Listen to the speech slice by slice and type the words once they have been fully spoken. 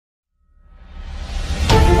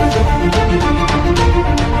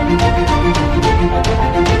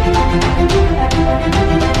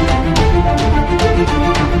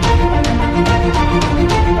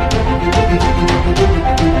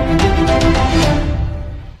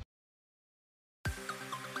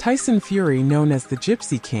Tyson Fury, known as the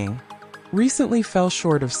Gypsy King, recently fell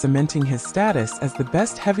short of cementing his status as the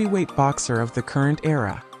best heavyweight boxer of the current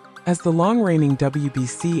era. As the long-reigning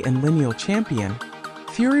WBC and lineal champion,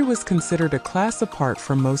 Fury was considered a class apart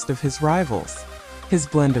from most of his rivals. His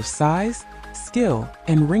blend of size, skill,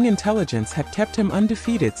 and ring intelligence had kept him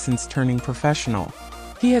undefeated since turning professional.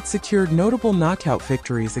 He had secured notable knockout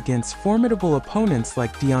victories against formidable opponents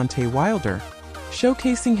like Deontay Wilder,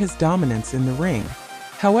 showcasing his dominance in the ring.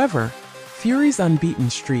 However, Fury's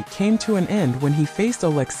unbeaten streak came to an end when he faced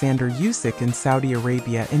Alexander Usyk in Saudi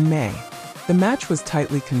Arabia in May. The match was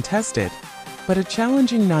tightly contested, but a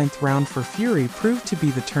challenging ninth round for Fury proved to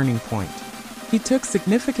be the turning point. He took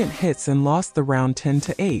significant hits and lost the round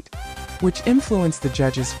 10-8, which influenced the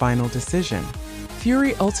judges' final decision.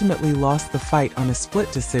 Fury ultimately lost the fight on a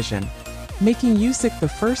split decision, making Usyk the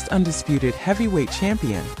first undisputed heavyweight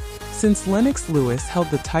champion since Lennox Lewis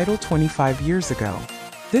held the title 25 years ago.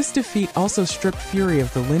 This defeat also stripped Fury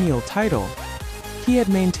of the lineal title he had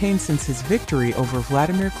maintained since his victory over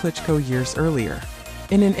Vladimir Klitschko years earlier.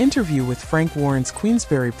 In an interview with Frank Warren's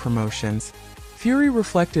Queensberry Promotions, Fury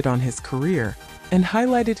reflected on his career and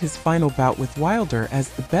highlighted his final bout with Wilder as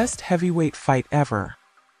the best heavyweight fight ever.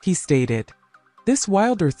 He stated, "This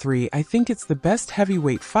Wilder 3, I think it's the best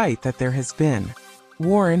heavyweight fight that there has been."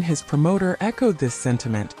 Warren, his promoter, echoed this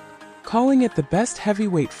sentiment, calling it the best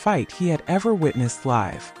heavyweight fight he had ever witnessed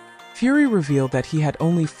live. Fury revealed that he had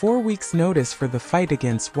only 4 weeks' notice for the fight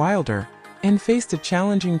against Wilder and faced a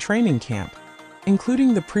challenging training camp,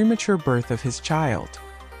 including the premature birth of his child.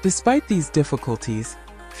 Despite these difficulties,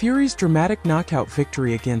 Fury's dramatic knockout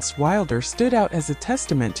victory against Wilder stood out as a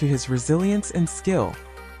testament to his resilience and skill.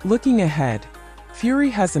 Looking ahead, Fury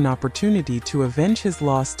has an opportunity to avenge his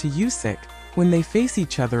loss to Usyk when they face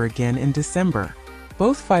each other again in December.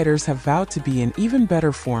 Both fighters have vowed to be in even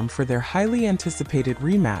better form for their highly anticipated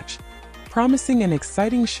rematch, promising an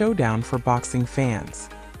exciting showdown for boxing fans.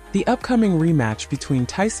 The upcoming rematch between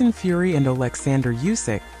Tyson Fury and Alexander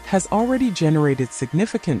Usyk has already generated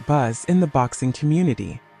significant buzz in the boxing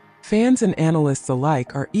community. Fans and analysts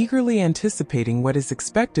alike are eagerly anticipating what is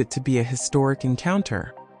expected to be a historic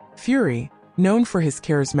encounter. Fury, known for his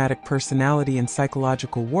charismatic personality and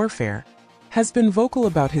psychological warfare, has been vocal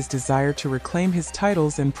about his desire to reclaim his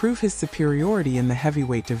titles and prove his superiority in the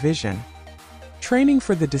heavyweight division. Training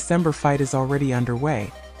for the December fight is already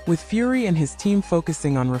underway, with Fury and his team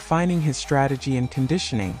focusing on refining his strategy and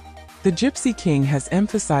conditioning. The Gypsy King has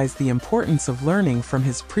emphasized the importance of learning from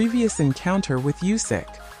his previous encounter with Usyk.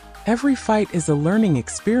 "Every fight is a learning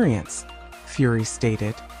experience," Fury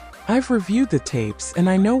stated. "I've reviewed the tapes and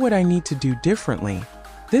I know what I need to do differently.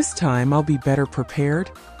 This time I'll be better prepared,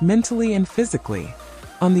 mentally and physically."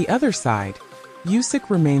 On the other side, Usyk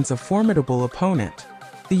remains a formidable opponent.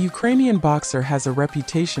 The Ukrainian boxer has a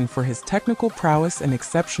reputation for his technical prowess and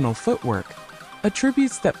exceptional footwork,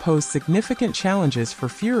 attributes that pose significant challenges for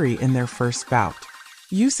Fury in their first bout.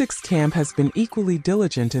 Usyk's camp has been equally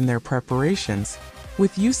diligent in their preparations,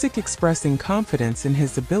 with Usyk expressing confidence in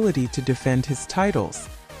his ability to defend his titles.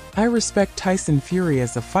 "I respect Tyson Fury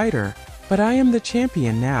as a fighter, but I am the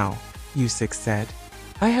champion now," Usyk said.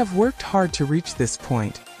 "I have worked hard to reach this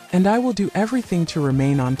point, and I will do everything to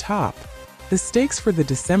remain on top." The stakes for the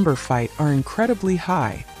December fight are incredibly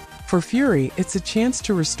high. For Fury, it's a chance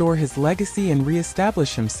to restore his legacy and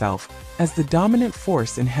re-establish himself as the dominant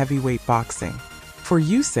force in heavyweight boxing. For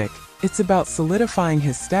Usyk, it's about solidifying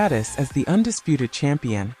his status as the undisputed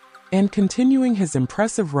champion and continuing his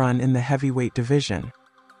impressive run in the heavyweight division.